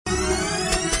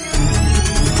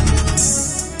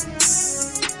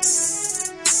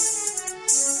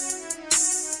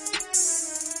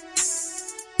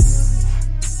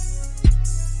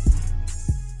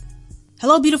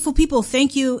Hello, beautiful people.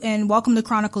 Thank you and welcome to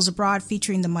Chronicles Abroad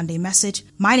featuring the Monday Message.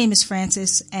 My name is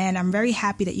Francis and I'm very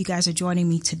happy that you guys are joining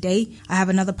me today. I have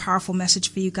another powerful message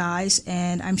for you guys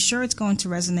and I'm sure it's going to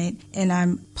resonate and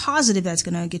I'm positive that's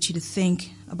going to get you to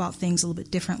think about things a little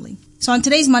bit differently. So on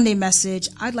today's Monday Message,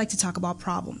 I'd like to talk about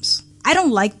problems. I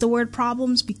don't like the word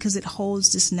problems because it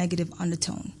holds this negative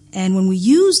undertone. And when we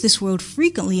use this word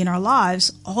frequently in our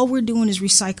lives, all we're doing is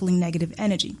recycling negative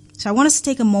energy. So I want us to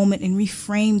take a moment and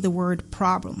reframe the word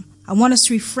problem. I want us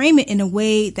to reframe it in a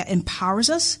way that empowers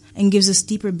us and gives us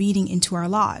deeper meaning into our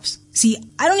lives. See,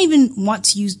 I don't even want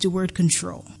to use the word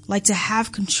control. Like to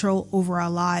have control over our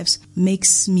lives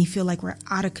makes me feel like we're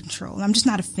out of control. And I'm just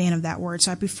not a fan of that word.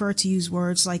 So I prefer to use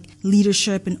words like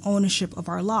leadership and ownership of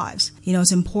our lives. You know,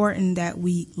 it's important that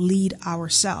we lead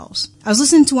ourselves. I was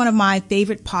listening to one of my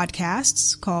favorite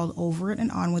podcasts called Over It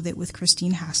and On With It with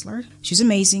Christine Hassler. She's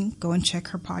amazing. Go and check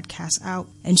her podcast out.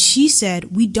 And she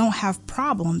said, we don't have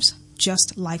problems,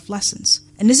 just life lessons.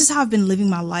 And this is how I've been living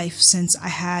my life since I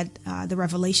had the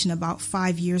revelation about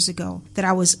 5 years ago that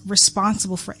I was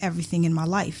responsible for everything in my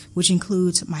life, which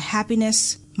includes my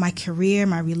happiness, my career,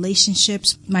 my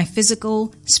relationships, my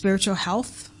physical, spiritual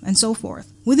health, and so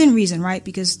forth. Within reason, right?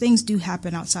 Because things do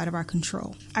happen outside of our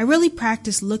control. I really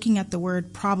practiced looking at the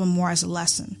word problem more as a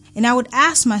lesson. And I would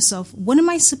ask myself, what am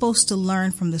I supposed to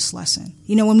learn from this lesson?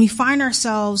 You know, when we find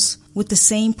ourselves with the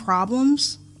same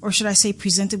problems, or should I say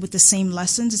presented with the same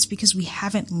lessons, it's because we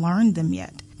haven't learned them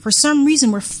yet. For some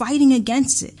reason, we're fighting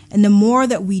against it. And the more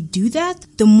that we do that,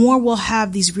 the more we'll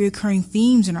have these recurring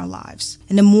themes in our lives.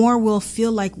 And the more we'll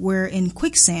feel like we're in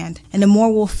quicksand. And the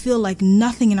more we'll feel like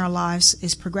nothing in our lives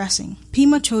is progressing.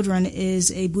 Pema Chodron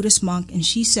is a Buddhist monk, and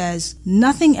she says,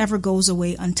 nothing ever goes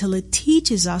away until it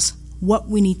teaches us what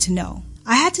we need to know.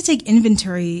 I had to take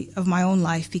inventory of my own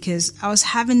life because I was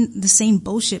having the same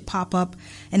bullshit pop up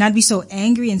and I'd be so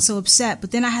angry and so upset.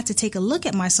 But then I had to take a look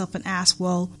at myself and ask,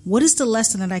 well, what is the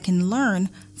lesson that I can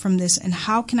learn from this and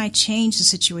how can I change the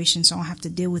situation so I don't have to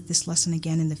deal with this lesson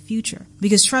again in the future?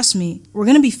 Because trust me, we're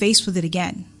going to be faced with it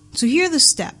again. So here are the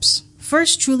steps.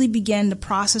 First, truly begin the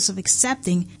process of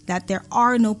accepting that there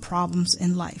are no problems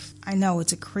in life. I know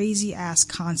it's a crazy ass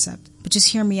concept, but just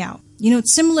hear me out. You know,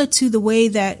 it's similar to the way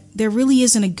that there really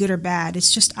isn't a good or bad.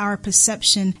 It's just our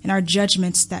perception and our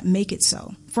judgments that make it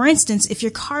so. For instance, if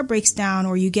your car breaks down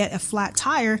or you get a flat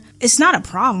tire, it's not a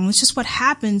problem. It's just what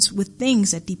happens with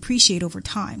things that depreciate over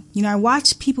time. You know, I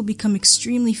watch people become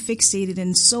extremely fixated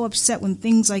and so upset when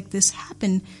things like this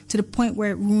happen to the point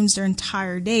where it ruins their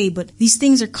entire day. But these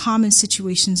things are common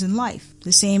situations in life,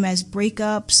 the same as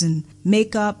breakups and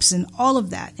makeups and all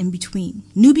of that in between.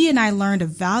 Nubia and I learned a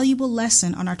valuable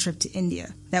lesson on our trip to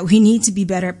India, that we need to be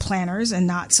better planners and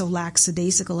not so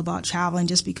lackadaisical about traveling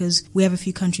just because we have a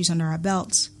few countries under our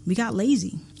belts. We got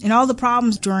lazy. And all the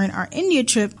problems during our India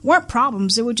trip weren't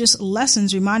problems. They were just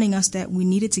lessons reminding us that we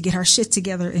needed to get our shit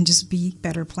together and just be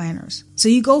better planners. So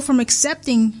you go from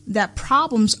accepting that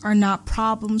problems are not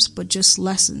problems, but just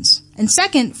lessons. And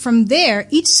second, from there,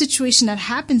 each situation that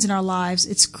happens in our lives,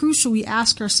 it's crucial we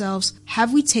ask ourselves,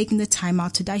 have we taken the time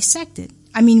out to dissect it?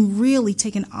 I mean, really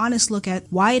take an honest look at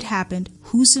why it happened,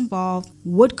 who's involved,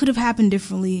 what could have happened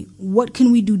differently, what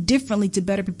can we do differently to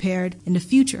better prepared in the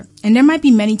future. And there might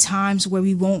be many times where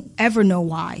we won't ever know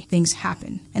why things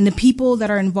happen. And the people that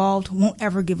are involved won't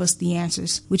ever give us the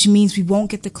answers, which means we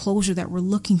won't get the closure that we're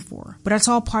looking for. But that's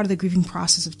all part of the grieving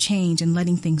process of change and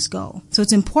letting things go. So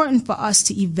it's important for us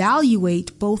to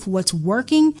evaluate both what's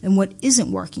working and what isn't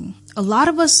working. A lot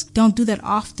of us don't do that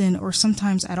often or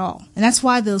sometimes at all. And that's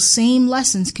why those same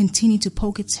lessons continue to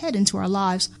poke its head into our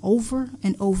lives over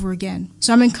and over again.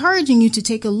 So I'm encouraging you to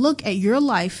take a look at your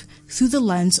life through the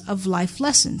lens of life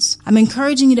lessons. I'm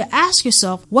encouraging you to ask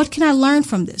yourself, what can I learn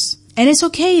from this? And it's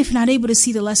okay if you're not able to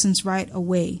see the lessons right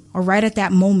away or right at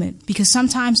that moment, because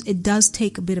sometimes it does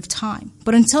take a bit of time.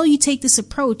 But until you take this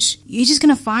approach, you're just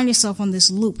going to find yourself on this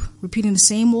loop, repeating the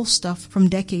same old stuff from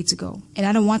decades ago. And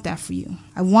I don't want that for you.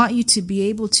 I want you to be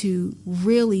able to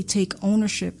really take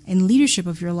ownership and leadership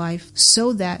of your life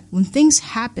so that when things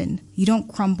happen, you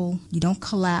don't crumble, you don't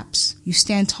collapse, you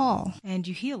stand tall, and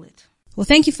you heal it. Well,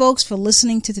 thank you folks for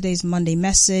listening to today's Monday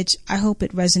Message. I hope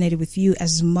it resonated with you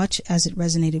as much as it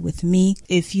resonated with me.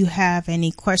 If you have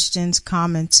any questions,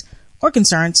 comments, or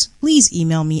concerns, please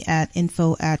email me at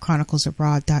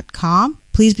info@chroniclesabroad.com.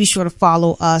 Please be sure to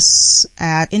follow us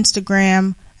at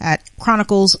Instagram at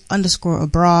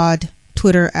Chronicles_abroad,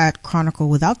 Twitter at Chronicle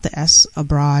without the S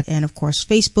abroad, and of course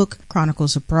Facebook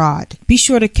Chronicles Abroad. Be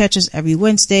sure to catch us every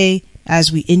Wednesday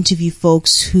as we interview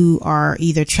folks who are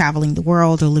either traveling the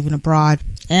world or living abroad.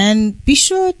 And be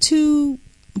sure to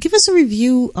give us a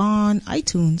review on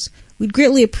iTunes. We'd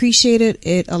greatly appreciate it.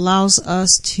 It allows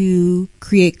us to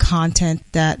create content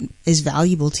that is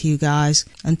valuable to you guys.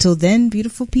 Until then,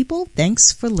 beautiful people,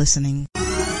 thanks for listening.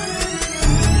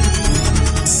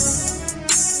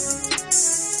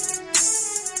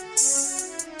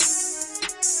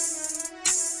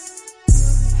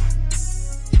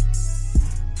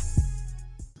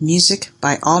 Music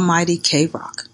by Almighty K-Rock.